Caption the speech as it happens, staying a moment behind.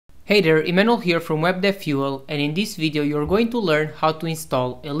Hey there, Emmanuel here from WebDevFuel, and in this video you're going to learn how to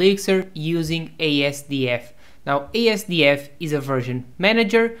install Elixir using asdf. Now asdf is a version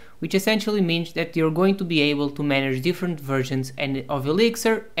manager, which essentially means that you're going to be able to manage different versions of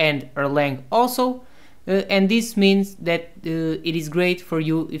Elixir and Erlang also, and this means that it is great for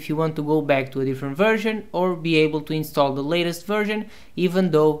you if you want to go back to a different version or be able to install the latest version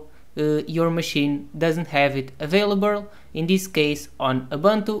even though your machine doesn't have it available, in this case on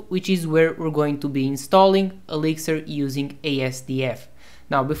Ubuntu, which is where we're going to be installing Elixir using asdf.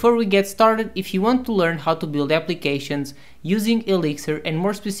 Now before we get started, if you want to learn how to build applications using Elixir and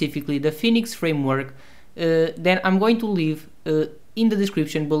more specifically the Phoenix framework, then I'm going to leave in the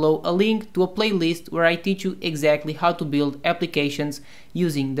description below a link to a playlist where I teach you exactly how to build applications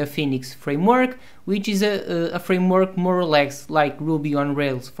using the Phoenix framework, which is a framework more or less like Ruby on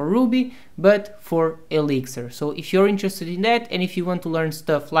Rails for Ruby, but for Elixir. So if you're interested in that and if you want to learn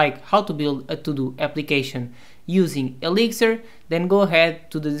stuff like how to build a to-do application using Elixir, then go ahead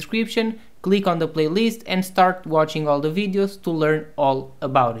to the description, click on the playlist and start watching all the videos to learn all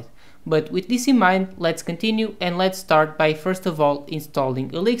about it. But with this in mind, let's continue and let's start by first of all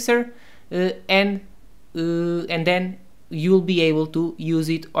installing Elixir and then you'll be able to use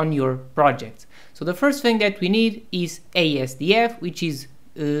it on your project. So the first thing that we need is asdf, which is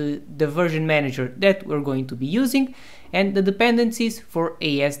the version manager that we're going to be using, and the dependencies for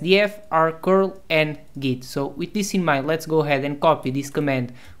asdf are curl and git. So with this in mind, let's go ahead and copy this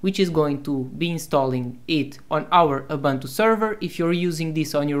command, which is going to be installing it on our Ubuntu server. If you're using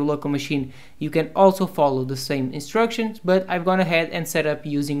this on your local machine, you can also follow the same instructions, but I've gone ahead and set up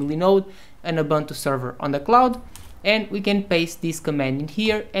using Linode an Ubuntu server on the cloud, and we can paste this command in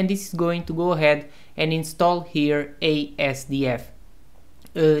here, and this is going to go ahead and install here asdf,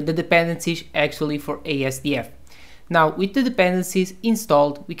 the dependencies actually for asdf. Now with the dependencies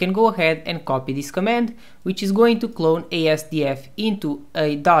installed, we can go ahead and copy this command, which is going to clone asdf into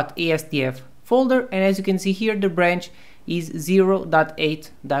a .asdf folder, and as you can see here the branch is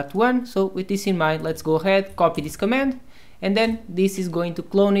 0.8.1. so with this in mind, let's go ahead, copy this command, and then this is going to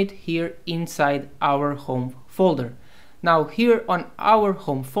clone it here inside our home folder. Now here on our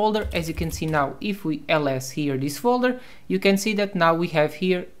home folder, as you can see now, if we ls here this folder, you can see that now we have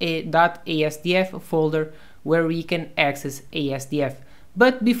here a .asdf folder where we can access asdf.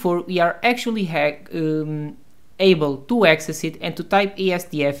 But before we are actually able to access it and to type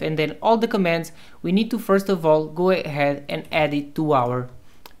asdf and then all the commands, we need to first of all go ahead and add it to our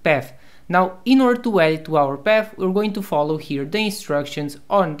path. Now in order to add it to our path, we're going to follow here the instructions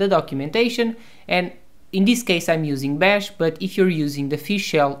on the documentation, and in this case I'm using bash, but if you're using the fish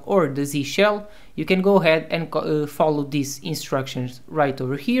shell or the z shell, you can go ahead and follow these instructions right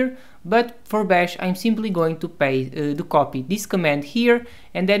over here. But for bash, I'm simply going to copy this command here,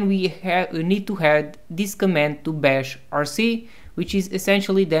 and then we need to add this command to bash rc, which is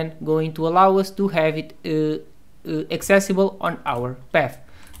essentially then going to allow us to have it accessible on our path.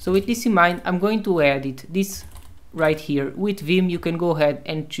 So with this in mind, I'm going to edit this right here with Vim. You can go ahead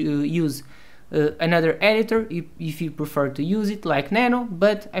and use another editor if you prefer to use it like Nano,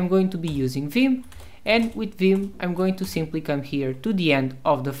 but I'm going to be using Vim, and with Vim I'm going to simply come here to the end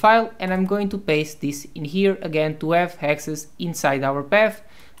of the file and I'm going to paste this in here again to have access inside our path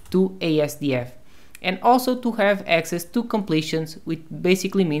to asdf, and also to have access to completions, which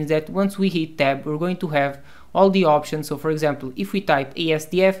basically means that once we hit tab we're going to have all the options. So for example, if we type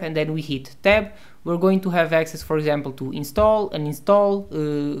asdf and then we hit tab, we're going to have access, for example, to install, uninstall,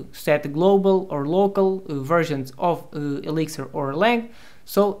 set global or local versions of Elixir or Erlang.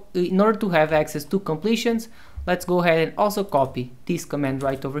 So in order to have access to completions, let's go ahead and also copy this command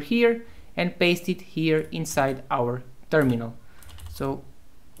right over here and paste it here inside our terminal. So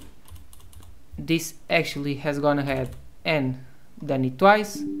this actually has gone ahead and done it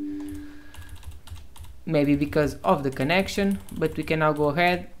twice, maybe because of the connection, but we can now go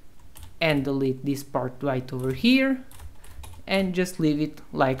ahead and delete this part right over here and just leave it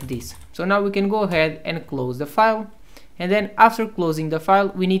like this. So now we can go ahead and close the file, and then after closing the file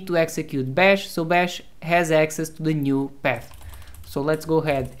we need to execute bash. So bash has access to the new path. So let's go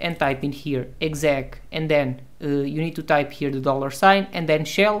ahead and type in here exec, and then you need to type here the $sign and then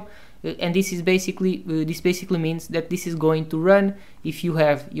shell, and this basically means that this is going to run if you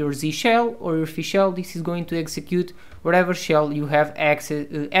have your z shell or your fish shell. This is going to execute whatever shell you have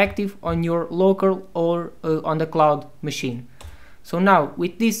active on your local or on the cloud machine. So now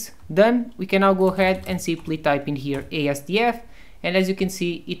with this done, we can now go ahead and simply type in here asdf, and as you can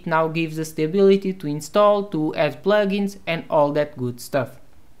see, it now gives us the ability to install, to add plugins and all that good stuff.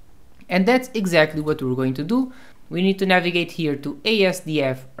 And that's exactly what we're going to do. we need to navigate here to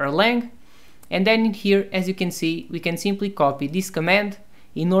asdf Erlang, and then in here, as you can see, we can simply copy this command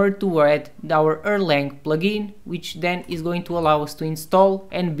in order to add our Erlang plugin, which then is going to allow us to install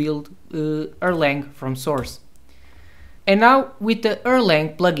and build Erlang from source. And now with the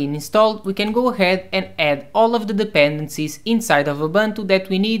Erlang plugin installed, we can go ahead and add all of the dependencies inside of Ubuntu that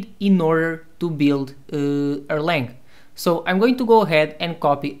we need in order to build Erlang. So I'm going to go ahead and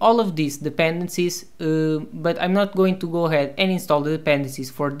copy all of these dependencies, but I'm not going to go ahead and install the dependencies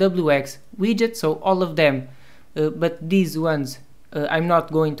for WX widget, so all of them, but these ones I'm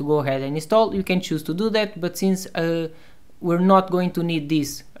not going to go ahead and install. You can choose to do that, but since we're not going to need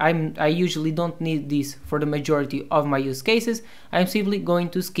this, I usually don't need this for the majority of my use cases, I'm simply going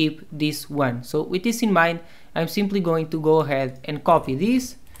to skip this one. So with this in mind, I'm simply going to go ahead and copy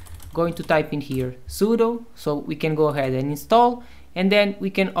this, going to type in here sudo, so we can go ahead and install, and then we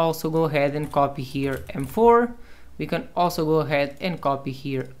can also go ahead and copy here m4. We can also go ahead and copy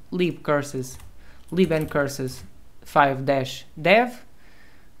here libncurses 5-dev.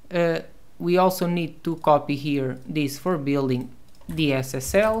 We also need to copy here this for building the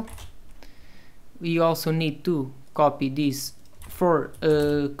SSL. We also need to copy this for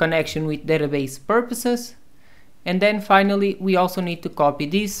connection with database purposes, and then finally we also need to copy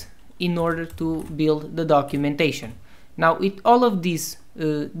this in order to build the documentation. Now with all of this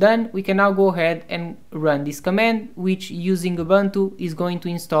done, we can now go ahead and run this command, which using Ubuntu is going to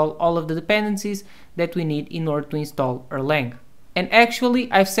install all of the dependencies that we need in order to install Erlang. And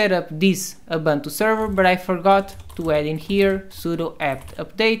actually I've set up this Ubuntu server, but I forgot to add in here sudo apt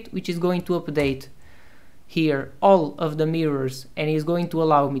update, which is going to update here all of the mirrors and is going to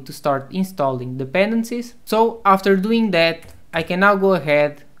allow me to start installing dependencies. So after doing that, I can now go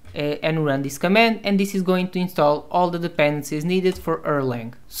ahead and run this command, and this is going to install all the dependencies needed for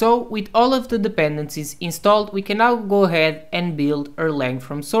Erlang. So with all of the dependencies installed, we can now go ahead and build Erlang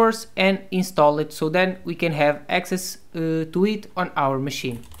from source and install it, so then we can have access to it on our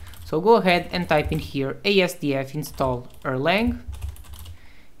machine. So go ahead and type in here asdf install Erlang,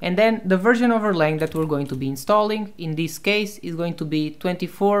 and then the version of Erlang that we're going to be installing in this case is going to be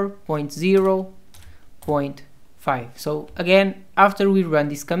 24.0.5. So again, after we run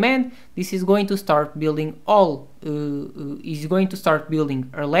this command, this is going to start building Erlang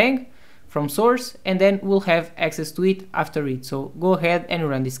from source, and then we'll have access to it after it. So go ahead and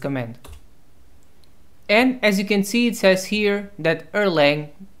run this command. And as you can see, it says here that Erlang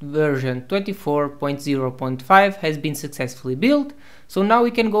version 24.0.5 has been successfully built. So now we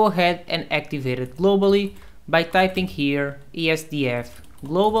can go ahead and activate it globally by typing here asdf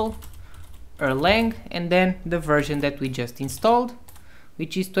global Erlang and then the version that we just installed,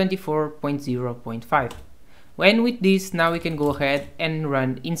 which is 24.0.5. When with this, now we can go ahead and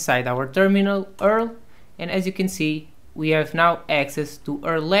run inside our terminal Erl, and as you can see, we have now access to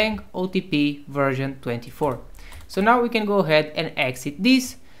Erlang OTP version 24. So now we can go ahead and exit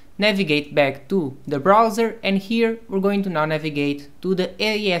this, navigate back to the browser, and here we're going to now navigate to the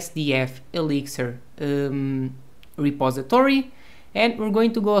asdf Elixir repository, and we're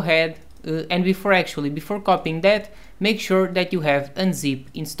going to go ahead and before copying that, make sure that you have unzip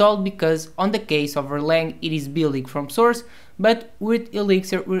installed, because on the case of Erlang it is building from source, but with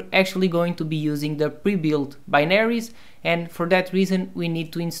Elixir we're actually going to be using the pre-built binaries, and for that reason we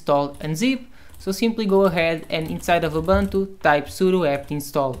need to install unzip. So simply go ahead and inside of Ubuntu type sudo apt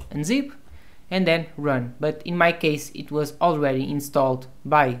install unzip and then run. But in my case it was already installed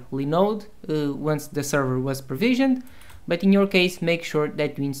by Linode once the server was provisioned. But in your case, make sure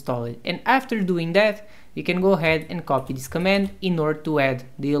that you install it. And after doing that, we can go ahead and copy this command in order to add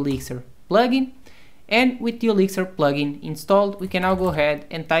the Elixir plugin. And with the Elixir plugin installed, we can now go ahead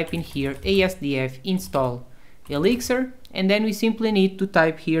and type in here asdf install Elixir, and then we simply need to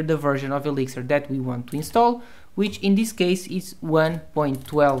type here the version of Elixir that we want to install, which in this case is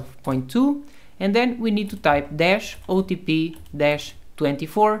 1.12.2, and then we need to type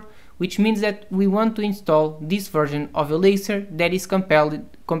 -otp-24, which means that we want to install this version of Elixir that is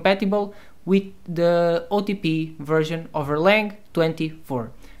compatible with the OTP version of Erlang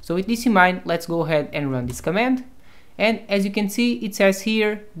 24. So with this in mind, let's go ahead and run this command. And as you can see, it says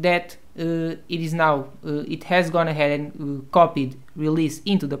here that it has gone ahead and copied release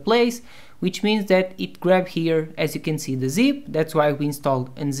into the place, which means that it grabbed here, as you can see, the zip. That's why we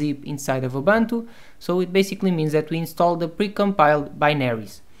installed unzip inside of Ubuntu. So it basically means that we installed the precompiled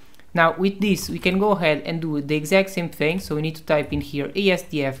binaries. Now with this, we can go ahead and do the exact same thing. So we need to type in here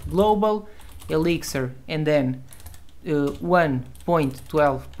asdf global Elixir and then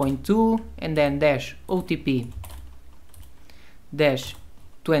 1.12.2 and then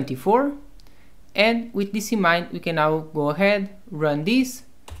 -otp-24, And with this in mind, we can now go ahead, run this,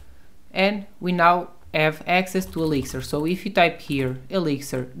 and we now have access to Elixir. So if you type here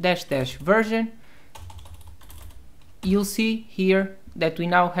elixir -- version, you'll see here that we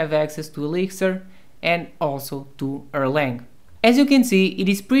now have access to Elixir and also to Erlang. As you can see, it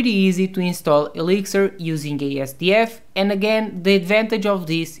is pretty easy to install Elixir using asdf, and again, the advantage of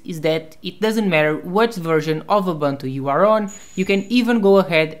this is that it doesn't matter which version of Ubuntu you are on, you can even go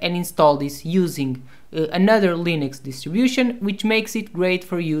ahead and install this using another Linux distribution, which makes it great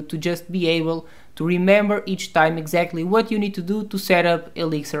for you to just be able to remember each time exactly what you need to do to set up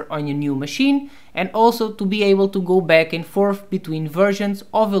Elixir on your new machine, and also to be able to go back and forth between versions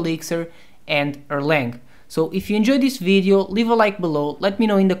of Elixir and Erlang. So if you enjoyed this video, leave a like below, let me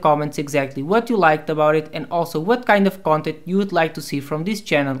know in the comments exactly what you liked about it and also what kind of content you would like to see from this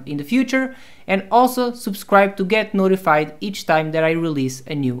channel in the future, and also subscribe to get notified each time that I release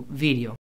a new video.